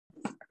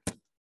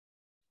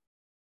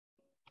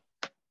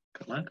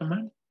Come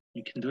on.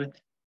 You can do it.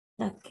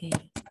 Okay.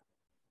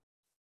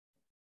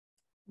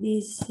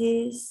 This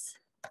is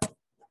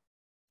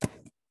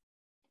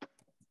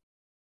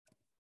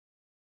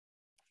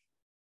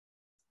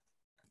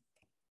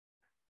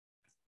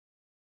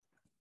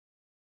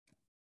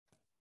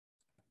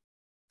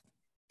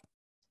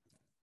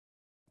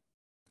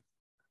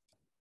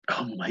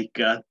Oh my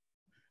God.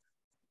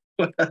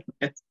 What a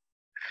mess.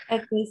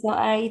 okay, so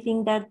I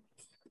think that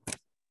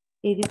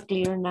it is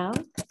clear now.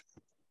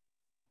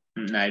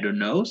 I don't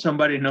know.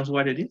 Somebody knows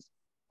what it is?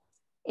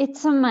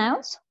 It's a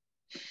mouse?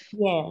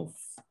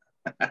 Yes.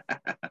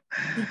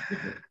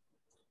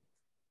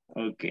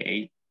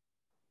 Okay.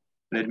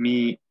 Let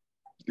me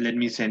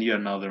send you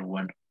another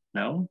one.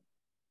 No?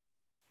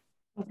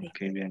 Okay.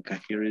 Okay, Bianca,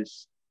 here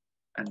is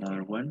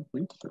another one,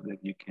 please, so that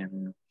you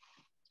can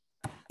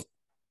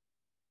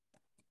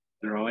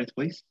draw it,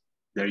 please.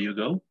 There you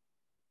go.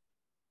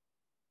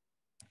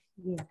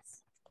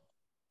 Yes.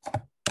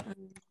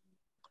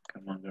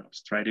 Come on,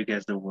 girls. Try to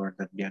guess the word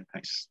that Bianca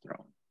is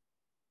drawing.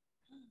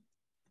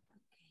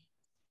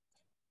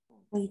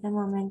 Wait a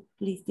moment,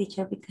 please,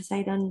 teacher, because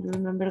I don't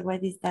remember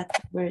what is that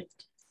word.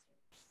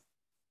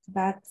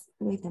 But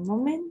wait a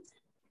moment.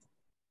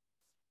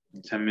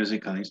 It's a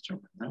musical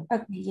instrument, no?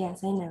 Okay,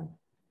 yes, I know.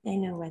 I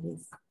know what it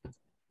is.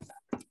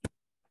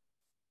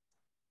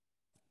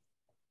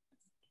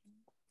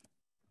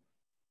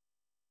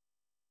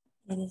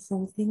 It is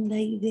something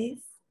like this.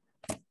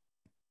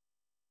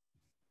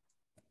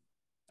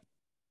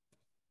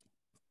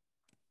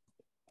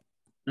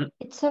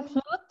 It's a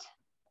flute?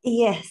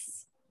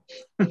 Yes.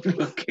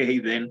 Okay,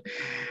 then.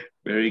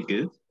 Very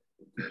good.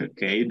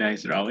 Okay,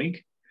 nice drawing.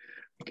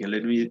 Okay,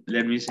 let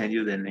me send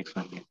you the next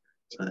one here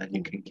so that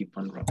you can keep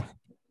on drawing.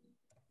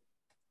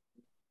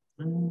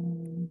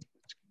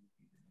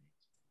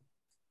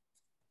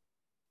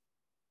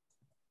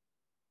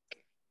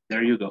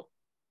 There you go.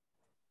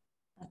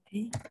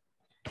 Okay.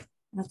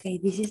 Okay,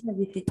 this is a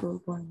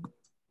difficult one.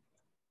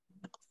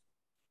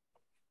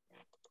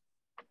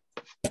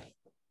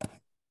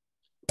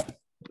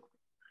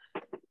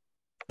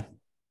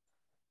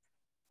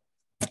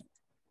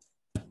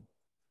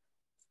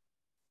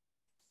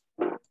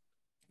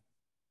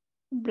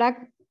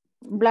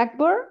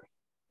 Blackboard?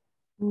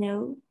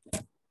 No.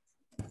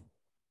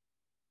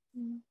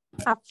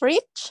 A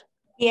fridge?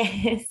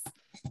 Yes.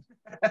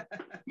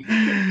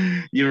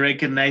 You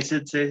recognize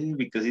it, Ceci,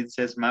 because it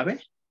says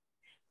Mabe?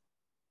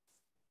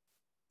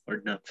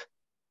 Or not?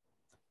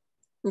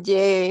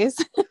 Yes.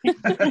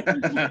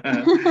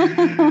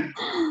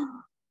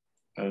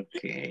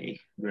 Okay,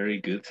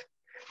 very good.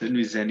 Let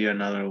me send you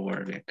another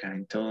word.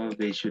 In total,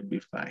 they should be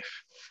 5.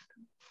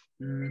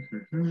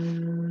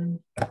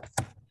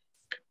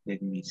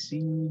 Let me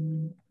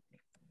see.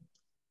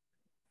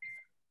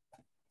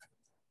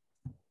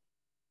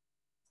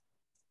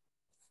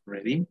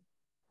 Ready?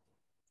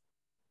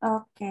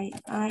 Okay,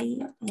 I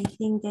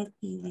think that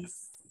it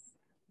is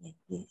like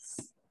this.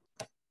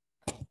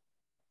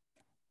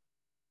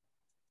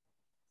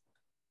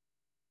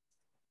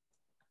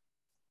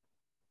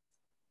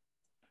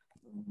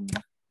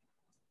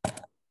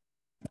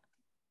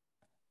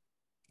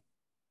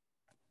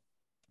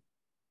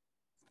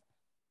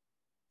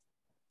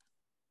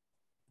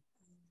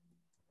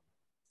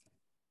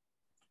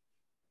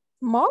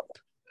 Mop?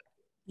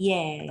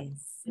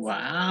 Yes.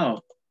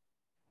 Wow,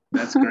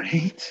 that's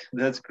great.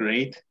 That's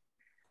great.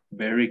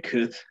 Very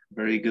good.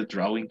 Very good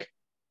drawing.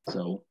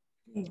 So,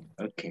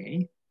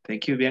 okay.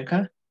 Thank you,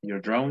 Bianca. Your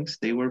drawings,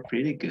 they were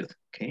pretty good.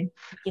 Okay.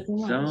 Thank you very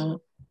much.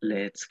 So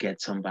let's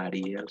get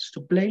somebody else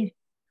to play.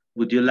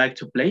 Would you like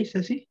to play,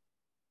 Ceci?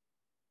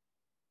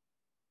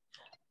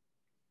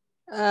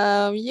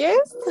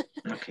 Yes.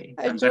 Okay.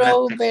 I I'm gonna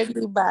draw text very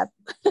you. bad.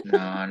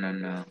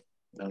 No.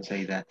 Don't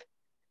say that.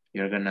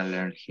 You're gonna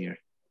learn here.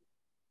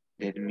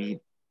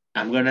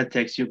 I'm gonna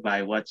text you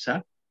by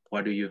WhatsApp.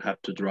 What do you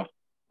have to draw?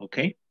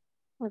 Okay?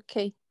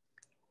 Okay.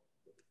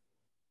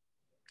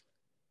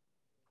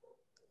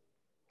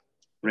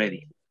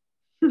 Ready.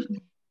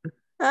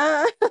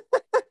 Ah.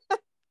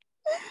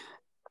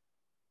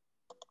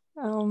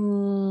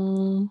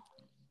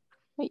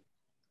 Wait.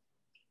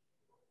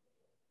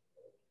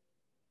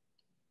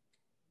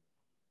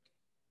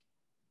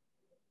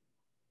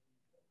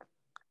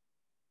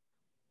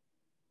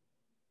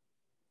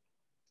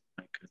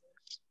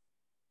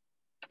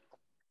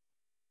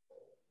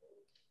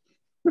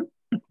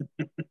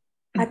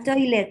 My A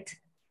toilet.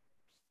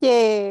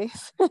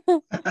 Yes.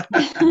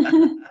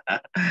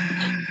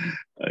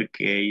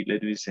 Okay,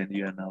 let me send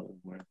you another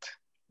word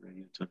for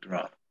you to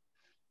draw.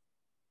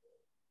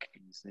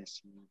 Okay,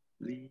 Ceci,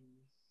 please.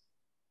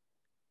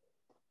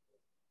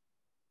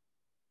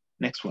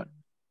 Next one.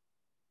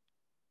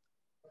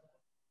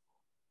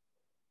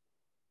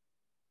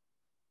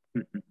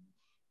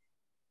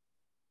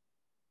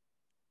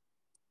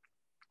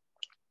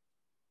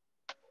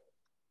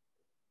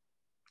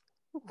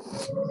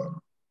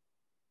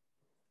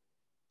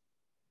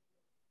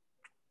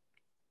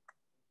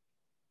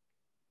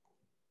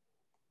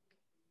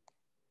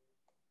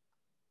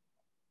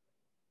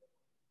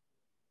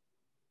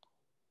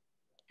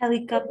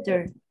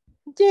 Helicopter.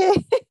 Yeah.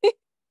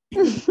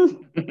 It's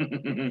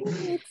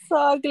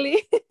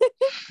ugly.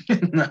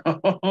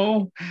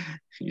 No,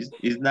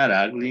 it's not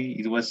ugly.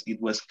 It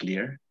was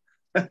clear.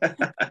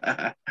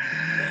 Okay,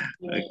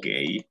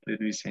 let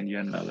me send you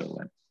another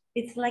one.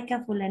 It's like a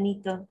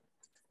fulanito.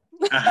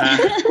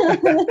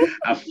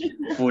 A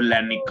full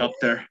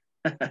helicopter.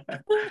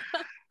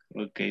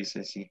 Okay,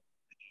 Ceci.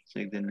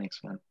 Check the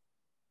next one.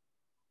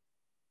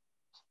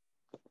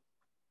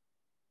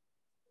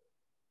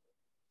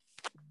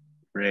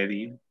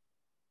 Ready?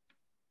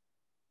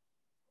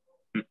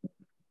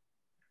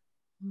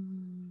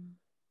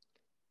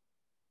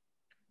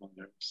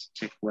 Let's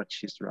check what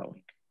she's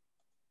drawing.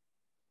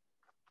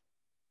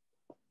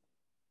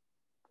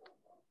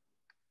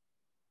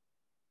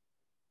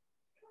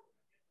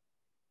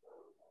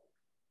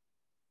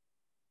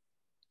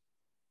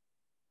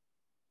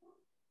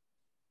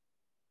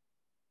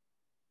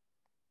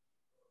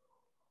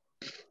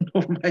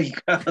 Oh my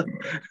God.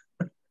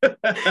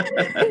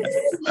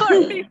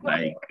 Sorry. Oh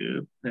my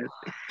goodness.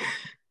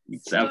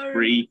 It's Sorry. a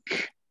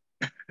freak.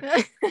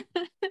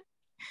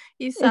 It's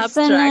It's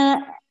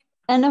abstract.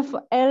 an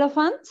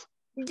elephant.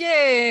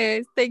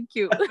 Yes, thank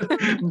you.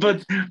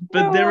 But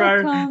You're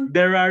welcome.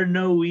 there are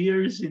no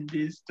ears in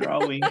this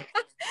drawing.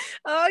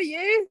 Oh,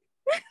 yeah.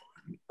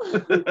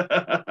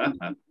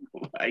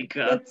 Oh my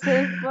God. That's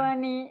so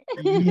funny.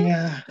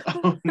 Yeah.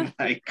 Oh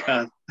my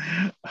God.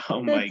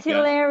 Oh my That's God.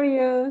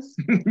 hilarious.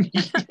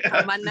 Yeah.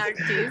 I'm an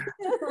artist.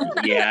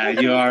 Yeah,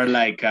 you are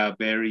like a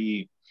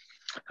very,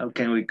 how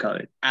can we call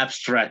it?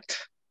 Abstract.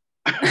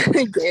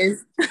 Yes.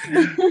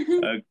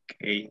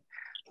 Okay.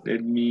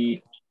 Let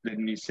me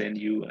send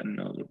you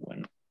another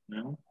one.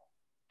 No?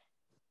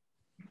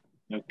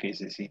 Okay,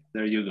 Ceci.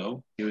 There you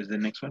go. Here is the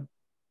next one.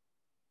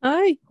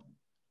 Ay.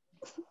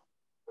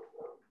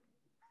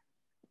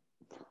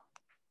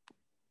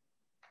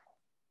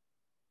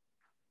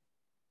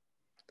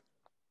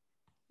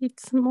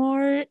 It's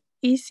more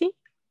easy,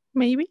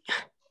 maybe.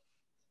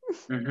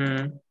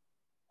 Mm-hmm.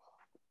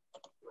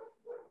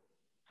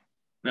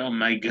 Oh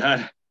my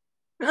God.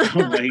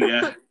 Oh my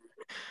God.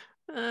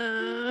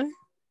 Uh,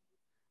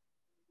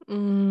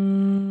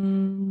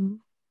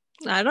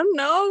 I don't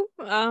know.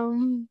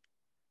 Come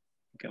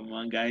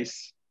on,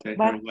 guys. Tell her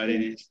But what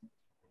it is.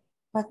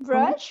 But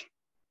Brush?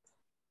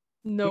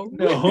 No.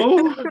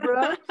 No. A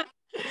brush?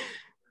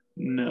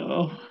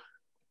 No.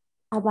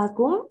 a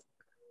vacuum?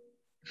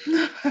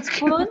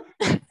 Spoon?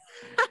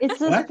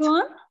 It's a What?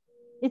 spoon?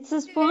 It's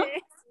a spoon?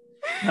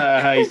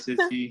 Hi,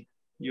 Ceci.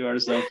 You are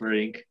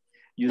suffering.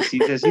 You see,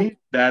 Ceci?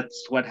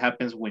 That's what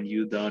happens when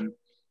you don't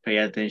pay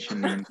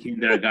attention in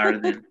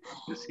kindergarten.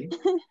 You see?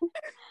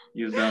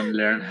 You don't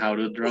learn how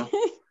to draw.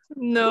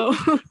 No.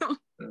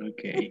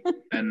 Okay.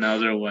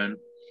 Another one.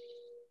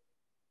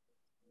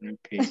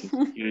 Okay,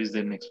 Ceci. Here is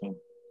the next one.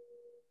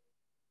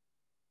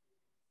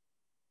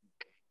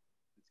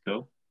 Let's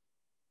go.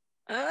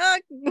 Ah,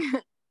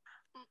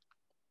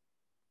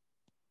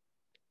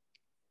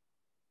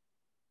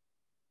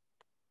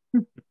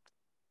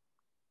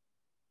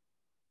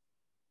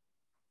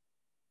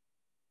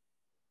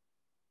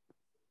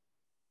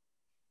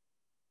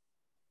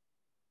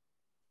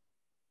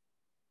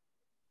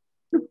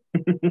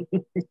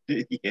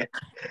 Yeah.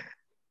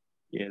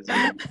 Yes.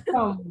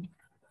 Mushroom.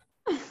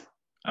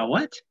 A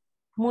what?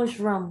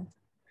 Mushroom.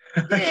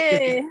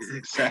 Okay, yes.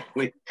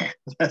 exactly.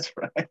 That's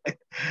right.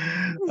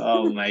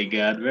 Oh my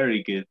God.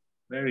 Very good.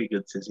 Very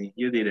good, Ceci.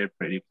 You did it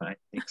pretty fine.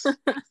 Thanks.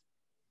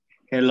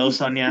 Hello,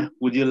 Sonia.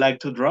 Would you like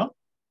to draw?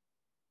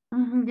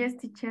 Yes,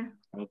 teacher.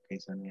 Okay,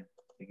 Sonia.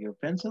 Take your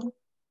pencil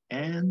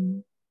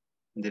and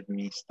let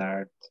me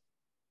start.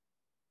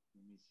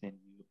 Let me send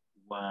you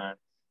what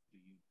do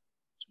you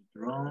to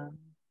draw.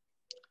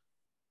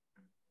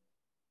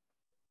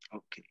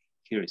 Okay,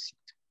 here is it.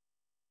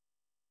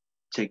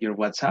 Check your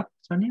WhatsApp,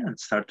 Sonia, and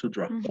start to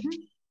draw.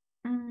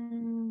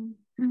 Mm,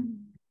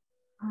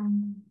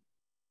 um,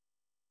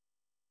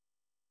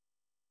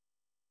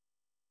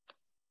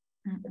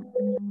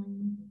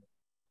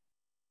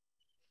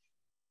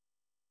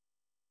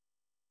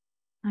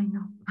 I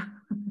know.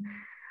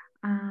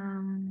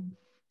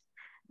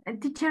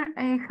 Teacher,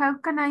 how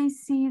can I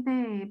see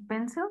the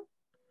pencil?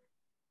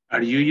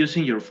 Are you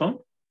using your phone?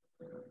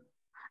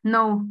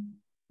 No,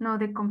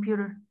 the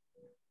computer.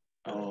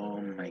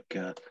 Oh my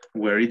God.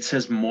 Where it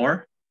says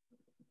more,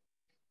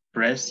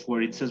 press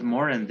where it says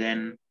more and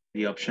then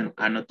the option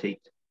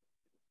annotate.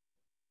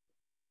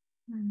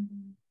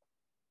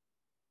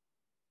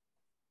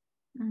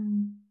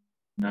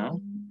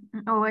 No?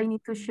 Oh, I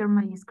need to share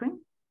my screen?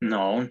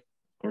 No, of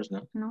course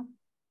not. No.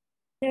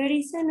 There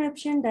is an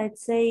option that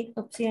say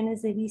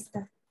opciones de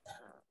vista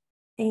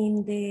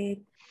in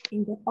the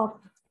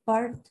up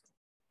part.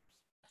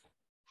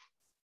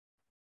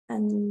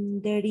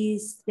 And there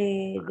is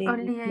the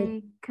Only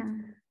I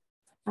can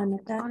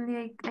anotar. only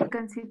I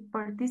can see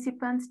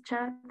participants,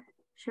 chat,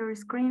 share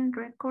screen,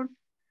 record,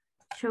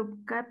 show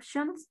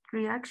captions,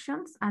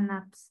 reactions, and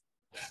apps.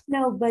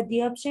 No, but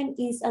the option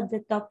is at the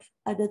top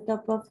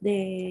of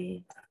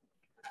the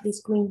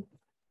screen.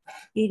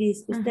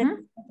 Iris, usted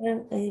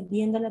está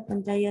viendo la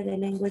pantalla de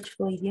Language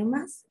for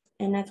Idiomas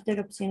en After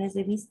Opciones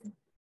de Vista.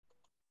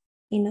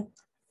 En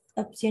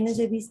Opciones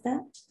de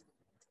Vista,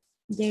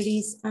 there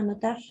is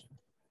Anotar.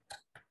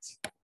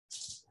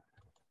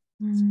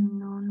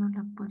 No, no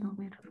la puedo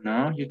ver.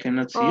 No, you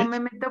cannot see O it? me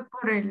meto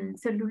por el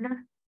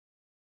celular.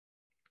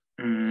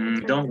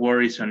 Don't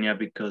worry, Sonia,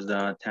 because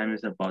the time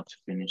is about to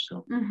finish.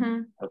 So,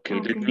 okay,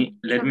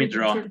 let me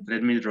draw.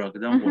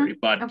 Don't worry,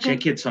 but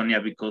check it,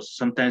 Sonia, because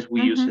sometimes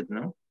we use it,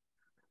 no?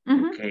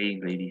 Okay,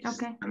 ladies,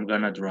 I'm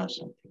gonna draw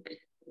something.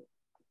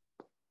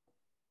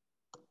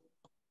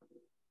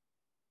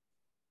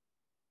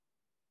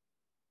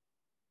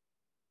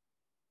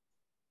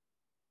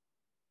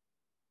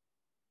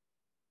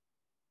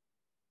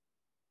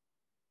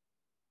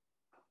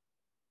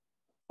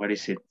 What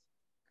is it,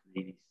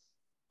 ladies?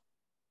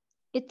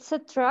 It's a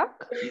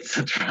truck. It's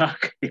a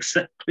truck,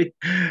 exactly.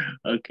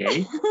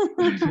 Okay.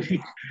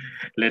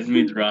 Let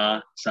me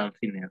draw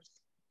something else.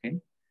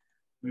 Okay.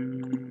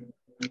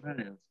 What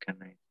else can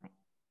I draw?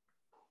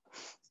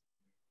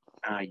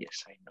 Ah,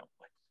 yes, I know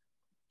what.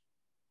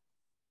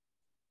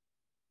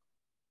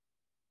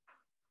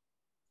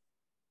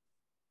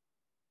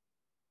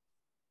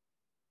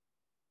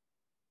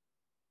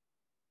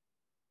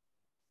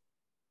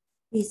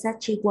 Is a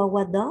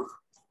Chihuahua dog?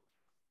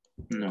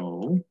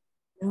 No.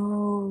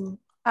 No.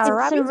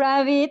 It's a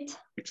rabbit.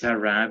 It's a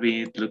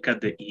rabbit. Look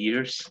at the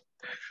ears.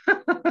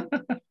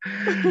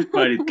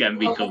 But it can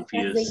be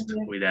confused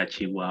with a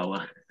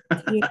chihuahua.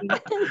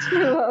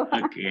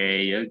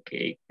 Okay.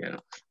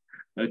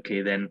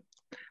 Okay, then.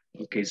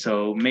 Okay,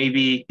 so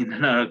maybe in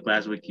another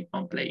class we keep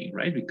on playing,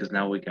 right? Because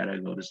now we gotta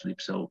go to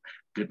sleep. So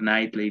good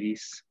night,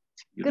 ladies.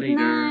 See you later.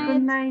 Night.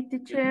 Good night,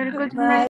 teacher. Good Bye. night.